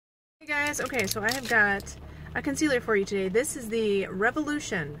Guys, okay, so I have got a concealer for you today. This is the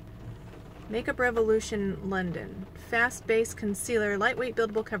Revolution Makeup Revolution London Fast Base Concealer, lightweight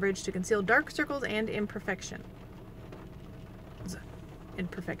buildable coverage to conceal dark circles and imperfections.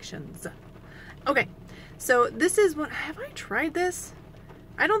 Okay, so this is one. Have I tried this?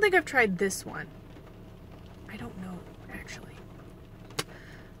 I don't think I've tried this one. I don't know, actually.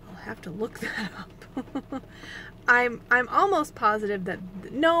 I'll have to look that up. I'm almost positive that,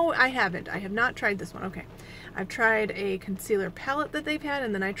 no, I haven't. I have not tried this one. Okay. I've tried a concealer palette that they've had,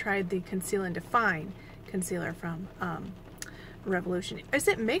 and then I tried the Conceal and Define concealer from Revolution. Is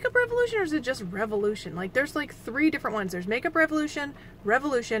it Makeup Revolution or is it just Revolution? Like, there's like 3 different ones. There's Makeup Revolution,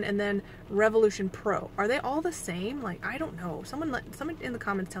 Revolution, and then Revolution Pro. Are they all the same? Like, I don't know. Someone in the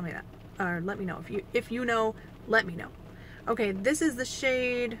comments tell me that. Or let me know. If you know, let me know. Okay, this is the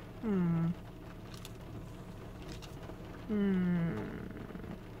shade...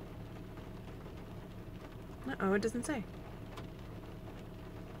 Uh-oh, it doesn't say.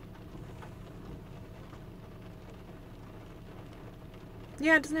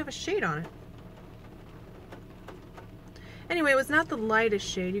 Yeah, it doesn't have a shade on it. Anyway, it was not the lightest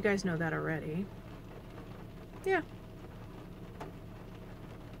shade. You guys know that already. Yeah.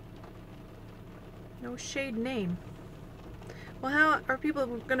 No shade name. Well, how are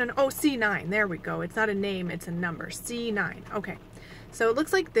people gonna know? Oh, C9. There we go. It's not a name, it's a number. C9. Okay. So it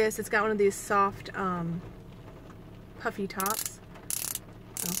looks like this. It's got one of these soft, puffy tops.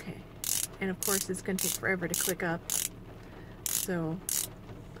 Okay. And of course, it's gonna take forever to click up. So,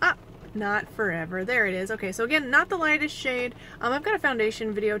 not forever. There it is. Okay, so again, not the lightest shade. I've got a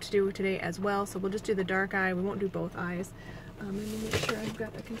foundation video to do today as well, so we'll just do the dark eye. We won't do both eyes. Let me make sure I've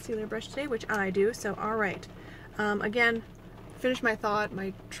got a concealer brush today, which I do. So, all right. Again, finish my thought.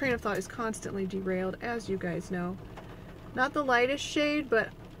 My train of thought is constantly derailed, as you guys know. Not the lightest shade, but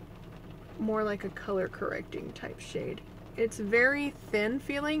more like a color correcting type shade. It's very thin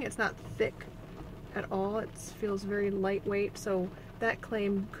feeling. It's not thick at all. It feels very lightweight, so that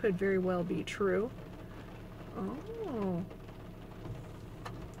claim could very well be true. Oh.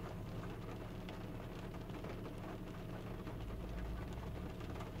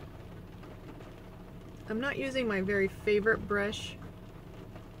 I'm not using my very favorite brush,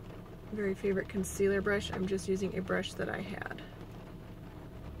 very favorite concealer brush. I'm just using a brush that I had.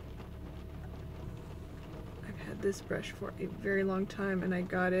 I've had this brush for a very long time, and I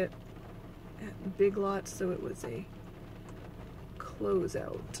got it at Big Lots, so it was a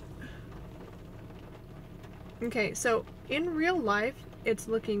closeout. Okay, so in real life, it's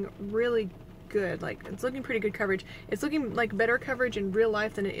looking really good. Like, it's looking pretty good coverage. It's looking like better coverage in real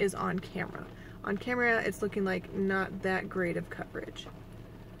life than it is on camera. On camera, it's looking like not that great of coverage.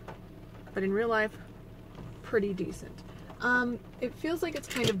 But in real life, pretty decent. It feels like it's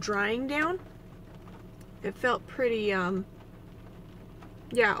kind of drying down. It felt pretty, yeah,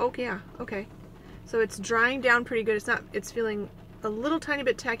 okay. So it's drying down pretty good. It's feeling a little tiny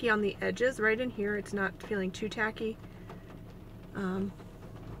bit tacky on the edges. Right in here, it's not feeling too tacky. But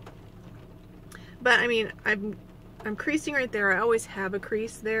I mean, I'm creasing right there. I always have a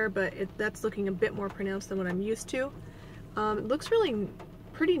crease there, but that's looking a bit more pronounced than what I'm used to. It looks really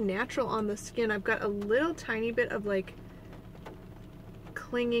pretty natural on the skin. I've got a little tiny bit of like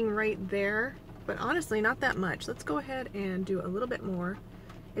clinging right there, but honestly not that much. Let's go ahead and do a little bit more.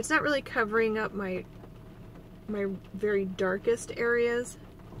 It's not really covering up my very darkest areas.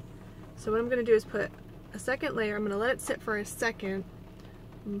 So what I'm going to do is put a second layer. I'm going to let it sit for a second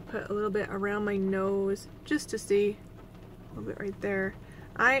and put a little bit around my nose just to see. A little bit right there.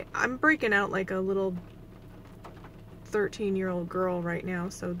 I'm breaking out like a little 13-year-old girl right now,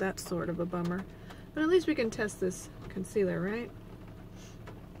 so that's sort of a bummer. But at least we can test this concealer, right?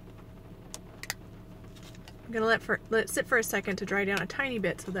 I'm gonna let it sit for a second to dry down a tiny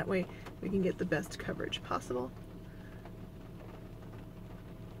bit, so that way we can get the best coverage possible.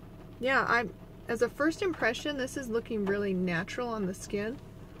 Yeah, as a first impression, this is looking really natural on the skin.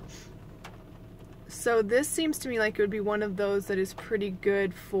 So this seems to me like it would be one of those that is pretty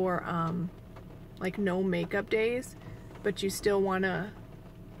good for like no makeup days, but you still want to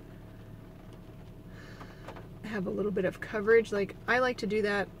have a little bit of coverage. Like, I like to do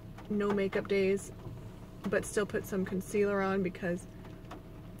that no makeup days, but still put some concealer on, because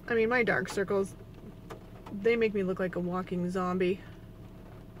I mean, my dark circles, they make me look like a walking zombie.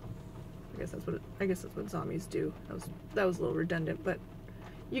 I guess that's what zombies do. That was a little redundant, but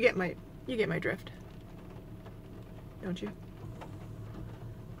you get my drift, don't you?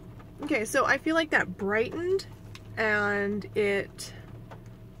 Okay, so I feel like that brightened, and the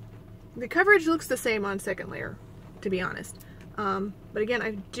coverage looks the same on second layer, to be honest. But again,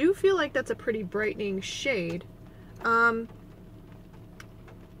 I do feel like that's a pretty brightening shade. I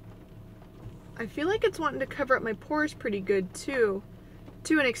feel like it's wanting to cover up my pores pretty good too,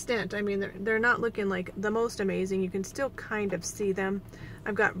 to an extent. I mean, they're not looking like the most amazing. You can still kind of see them.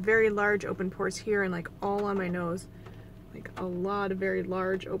 I've got very large open pores here and like all on my nose. Like a lot of very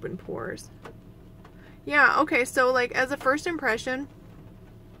large open pores. Yeah, okay, so like as a first impression,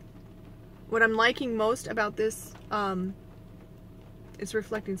 what I'm liking most about this, it's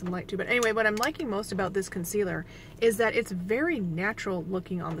reflecting some light too, but anyway, what I'm liking most about this concealer is that it's very natural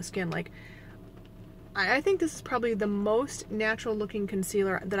looking on the skin. Like, I think this is probably the most natural looking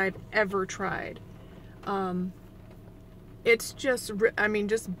concealer that I've ever tried. It's just, I mean,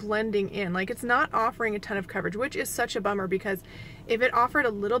 just blending in. Like, it's not offering a ton of coverage, which is such a bummer, because if it offered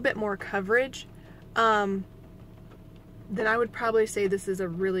a little bit more coverage, then I would probably say this is a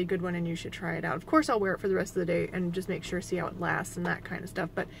really good one and you should try it out. Of course, I'll wear it for the rest of the day and just make sure, see how it lasts and that kind of stuff.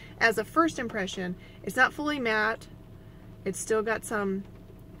 But as a first impression, it's not fully matte. It's still got some,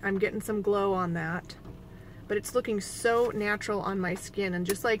 I'm getting some glow on that. But it's looking so natural on my skin, and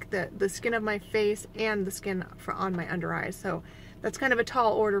just like the skin of my face and the skin on my under eyes. So that's kind of a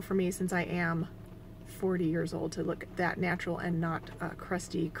tall order for me, since I am 40 years old, to look that natural and not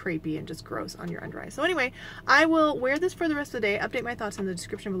crusty, crepey, and just gross on your under eyes. So anyway, I will wear this for the rest of the day. Update my thoughts in the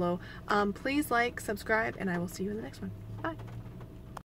description below. Please like, subscribe, and I will see you in the next one. Bye.